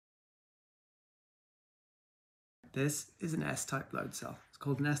This is an S-type load cell. It's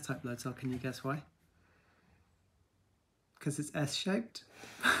called an S-type load cell. Can you guess why? Because it's S-shaped.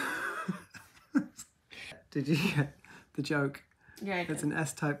 Did you get the joke? Yeah, I did. It's an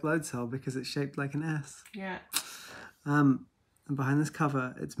S-type load cell because it's shaped like an S. Yeah. And behind this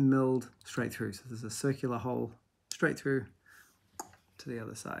cover, it's milled straight through. So there's a circular hole straight through to the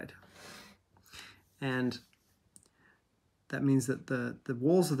other side. And that means that the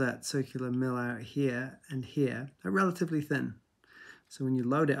walls of that circular mill out here and here are relatively thin. So when you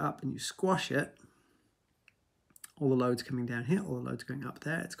load it up and you squash it, all the load's coming down here, all the load's going up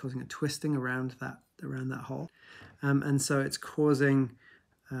there. It's causing a twisting around that hole. And so it's causing,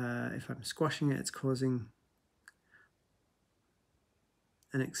 if I'm squashing it, it's causing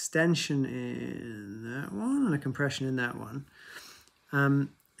an extension in that one and a compression in that one.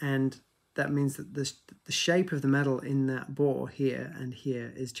 And that means that the shape of the metal in that bore here and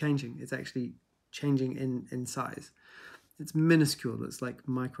here is changing. It's actually changing in size. It's minuscule, it's like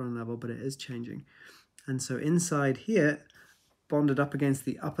micron level, but it is changing. And so inside here, bonded up against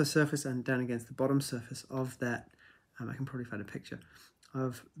the upper surface and down against the bottom surface of that, I can probably find a picture,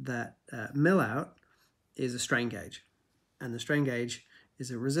 of that mill out is a strain gauge. And the strain gauge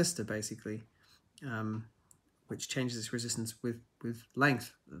is a resistor, basically, which changes its resistance with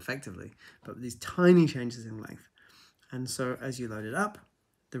length, effectively, but with these tiny changes in length. And so as you load it up,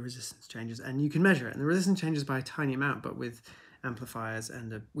 the resistance changes, and you can measure it. And the resistance changes by a tiny amount, but with amplifiers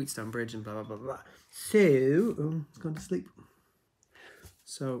and a Wheatstone bridge and blah, blah, blah, blah. So, oh, it's gone to sleep.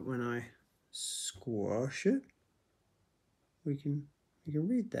 So when I squash it, we can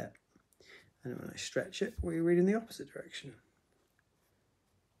read that. And when I stretch it, we read in the opposite direction.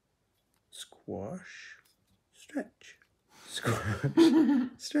 Squash, stretch, squash,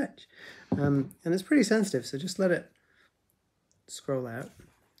 stretch. And it's pretty sensitive, so just let it scroll out.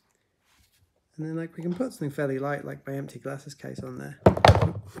 And then like we can put something fairly light like my empty glasses case on there.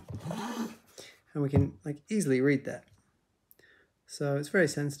 And we can like easily read that. So it's very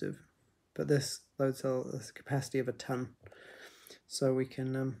sensitive, but this load cell has a capacity of 1 ton. So we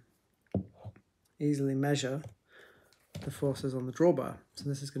can easily measure the forces on the drawbar. So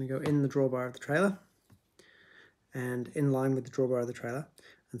this is going to go in the drawbar of the trailer and in line with the drawbar of the trailer.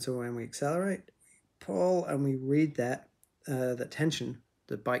 And so when we accelerate, we pull and we read that, that tension,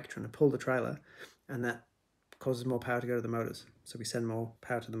 the bike trying to pull the trailer, and that causes more power to go to the motors. So we send more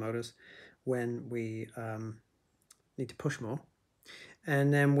power to the motors when we need to push more.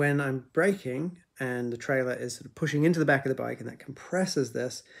 And then when I'm braking and the trailer is sort of pushing into the back of the bike and that compresses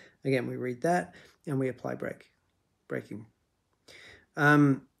this, again, we read that and we apply braking.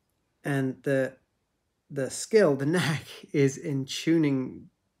 And the skill, the knack, is in tuning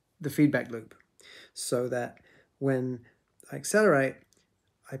the feedback loop so that when I accelerate,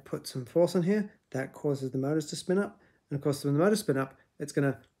 I put some force on here, that causes the motors to spin up. And of course, when the motors spin up, it's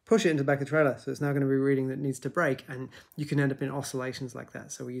going to push it into the back of the trailer. So it's now going to be reading that it needs to brake, and you can end up in oscillations like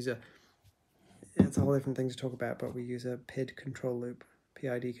that. So we use it's a whole different thing to talk about, but we use a PID control loop,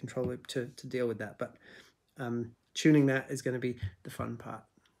 PID control loop to deal with that. But tuning that is going to be the fun part.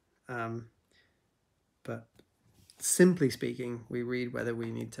 But simply speaking, we read whether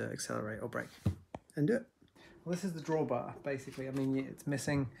we need to accelerate or brake and do it. Well, this is the drawbar, basically. I mean, it's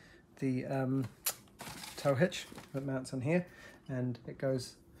missing the tow hitch that mounts on here, and this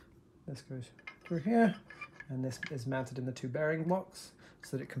goes through here, and this is mounted in the 2 bearing blocks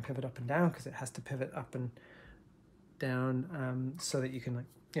so that it can pivot up and down, because it has to pivot up and down so that you can,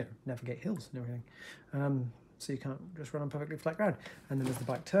 like, navigate hills and everything. So you can't just run on perfectly flat ground. And then as the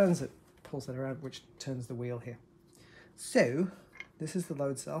bike turns, it pulls that around, which turns the wheel here. So this is the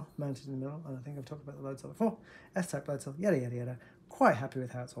load cell mounted in the middle, and I think I've talked about the load cell before. S-type load cell, yada, yada, yada. Quite happy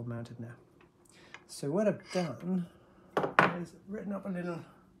with how it's all mounted now. So what I've done is written up a little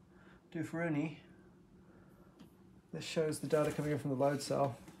doofaroonie. This shows the data coming in from the load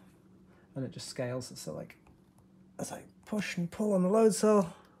cell, and it just scales. So like, as I push and pull on the load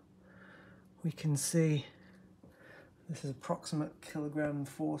cell, we can see this is approximate kilogram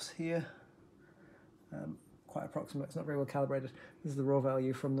force here. Quite approximate, it's not very well calibrated. This is the raw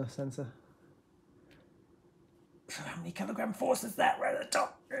value from the sensor. So how many kilogram force is that right at the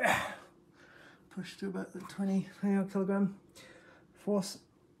top? Push to about the 20 kilogram force.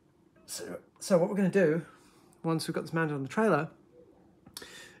 So what we're going to do, once we've got this mounted on the trailer,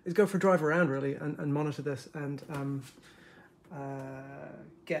 is go for a drive around really and monitor this and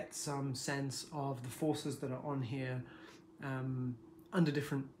get some sense of the forces that are on here under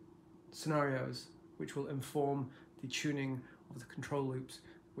different scenarios, which will inform the tuning of the control loops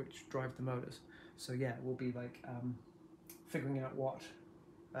which drive the motors. So yeah, we'll be like figuring out what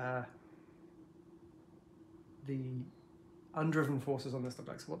the undriven forces on this look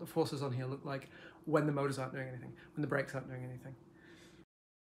like, so what the forces on here look like when the motors aren't doing anything, when the brakes aren't doing anything.